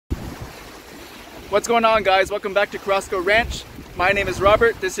What's going on, guys? Welcome back to Carrasco Ranch. My name is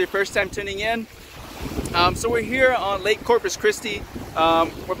Robert. This is your first time tuning in. So we're here on Lake Corpus Christi.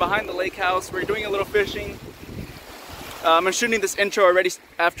 We're behind the lake house. We're doing a little fishing. I'm shooting this intro already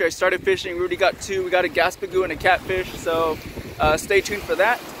after I started fishing. We already got two. We got a gaspagoo and a catfish, so stay tuned for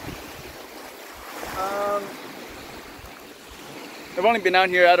that. I've only been out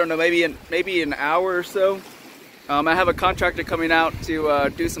here, I don't know, maybe an hour or so. I have a contractor coming out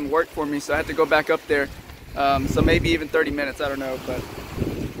to do some work for me, so I have to go back up there. So maybe even 30 minutes, I don't know. But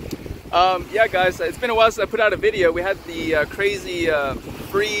yeah, guys, it's been a while since I put out a video. We had the crazy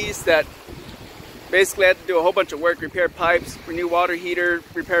freeze that basically had to do a whole bunch of work, repair pipes, renew water heater,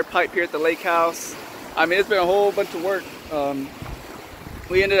 repair pipe here at the lake house. I mean, it's been a whole bunch of work.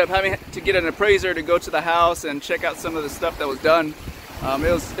 We ended up having to get an appraiser to go to the house and check out some of the stuff that was done.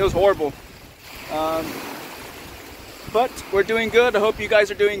 It was horrible. But we're doing good. I hope you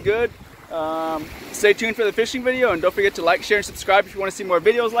guys are doing good. Stay tuned for the fishing video, and don't forget to like, share, and subscribe if you want to see more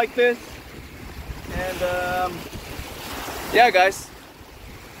videos like this. And yeah, guys,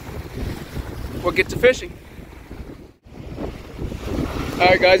 we'll get to fishing.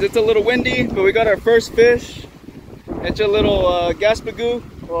 Alright, guys, it's a little windy, but we got our first fish. It's a little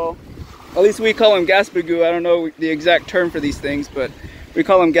gaspagoo. Well, at least we call him gaspagoo. I don't know the exact term for these things, but we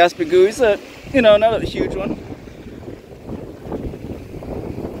call him gaspagoo. He's a, you know, not a huge one.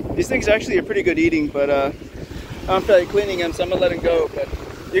 These things actually are pretty good eating, but I don't feel like cleaning them, so I'm gonna let him go. But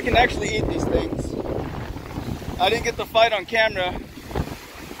you can actually eat these things. I didn't get the fight on camera.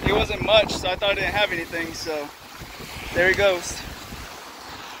 It wasn't much, so I thought I didn't have anything, so there he goes.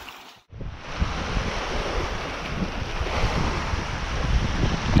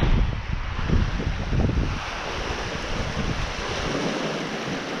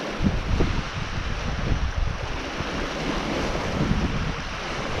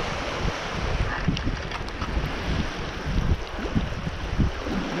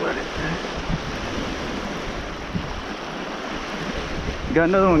 Got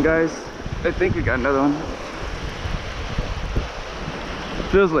another one, guys. I think we got another one.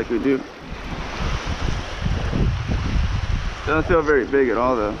 Feels like we do. Doesn't feel very big at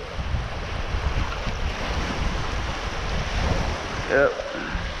all, though. Yep.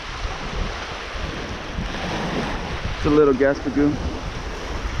 It's a little gaspagoo.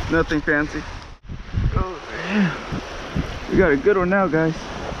 Nothing fancy. Oh, yeah. We got a good one now, guys.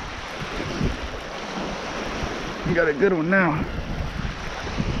 We got a good one now.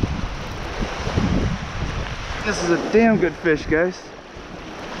 This is a damn good fish, guys.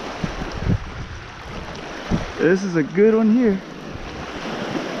 This is a good one here.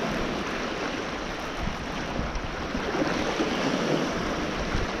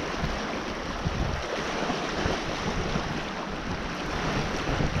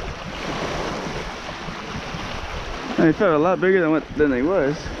 They felt a lot bigger than they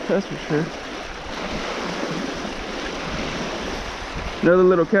was, that's for sure. Another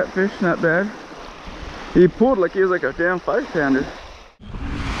little catfish, not bad. He pulled like he was like a damn 5-pounder.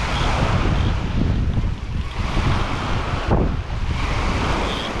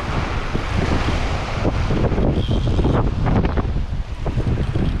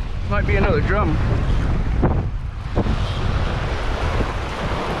 Might be another drum.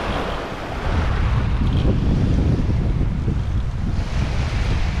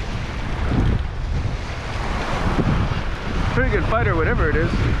 Pretty good fighter, whatever it is.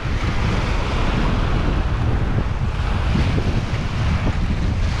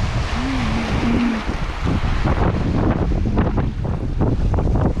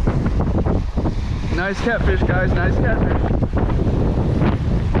 Nice catfish, guys, nice catfish.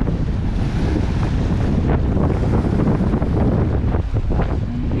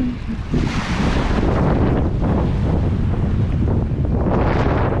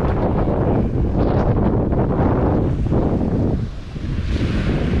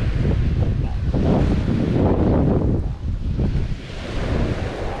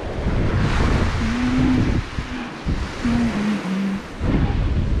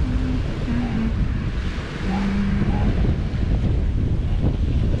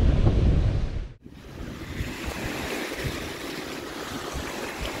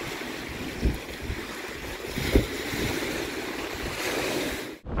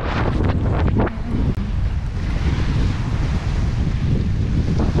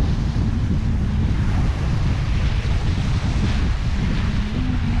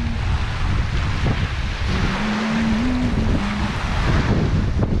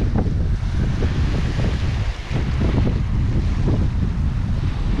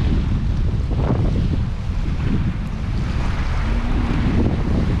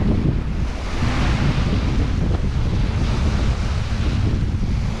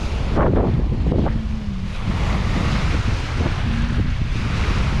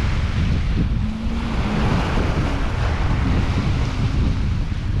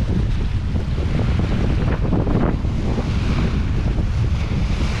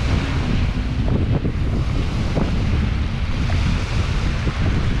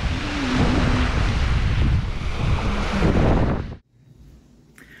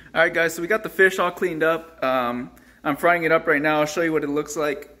 All right, guys, so we got the fish all cleaned up. I'm frying it up right now. I'll show you what it looks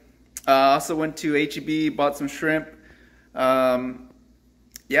like. I also went to H-E-B, bought some shrimp. Yeah,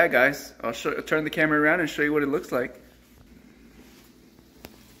 guys, I'll turn the camera around and show you what it looks like.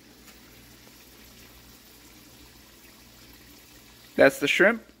 That's the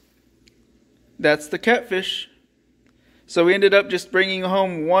shrimp. That's the catfish. So we ended up just bringing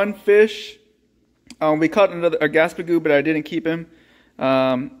home one fish. We caught a gaspagoo, but I didn't keep him.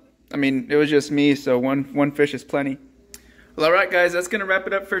 I mean, it was just me, so one fish is plenty. Well, all right, guys, that's going to wrap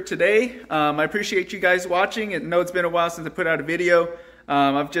it up for today. I appreciate you guys watching. I know it's been a while since I put out a video.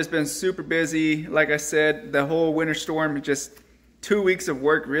 I've just been super busy. Like I said, the whole winter storm, just 2 weeks of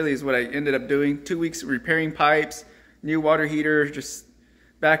work really is what I ended up doing. 2 weeks repairing pipes, new water heater, just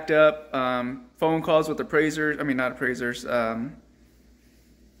backed up, phone calls with appraisers. I mean, not appraisers.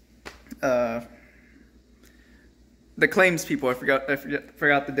 The claims people, I forgot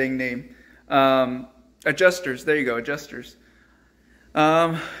the dang name. Adjusters, there you go, adjusters.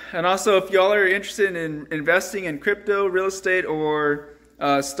 And also, if y'all are interested in investing in crypto, real estate, or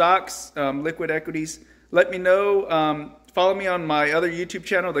stocks, liquid equities, let me know. Follow me on my other YouTube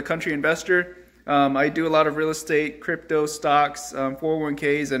channel, The Country Investor. I do a lot of real estate, crypto, stocks,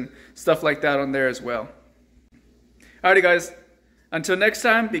 401ks, and stuff like that on there as well. Alrighty, guys. Until next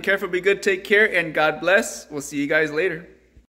time, be careful, be good, take care, and God bless. We'll see you guys later.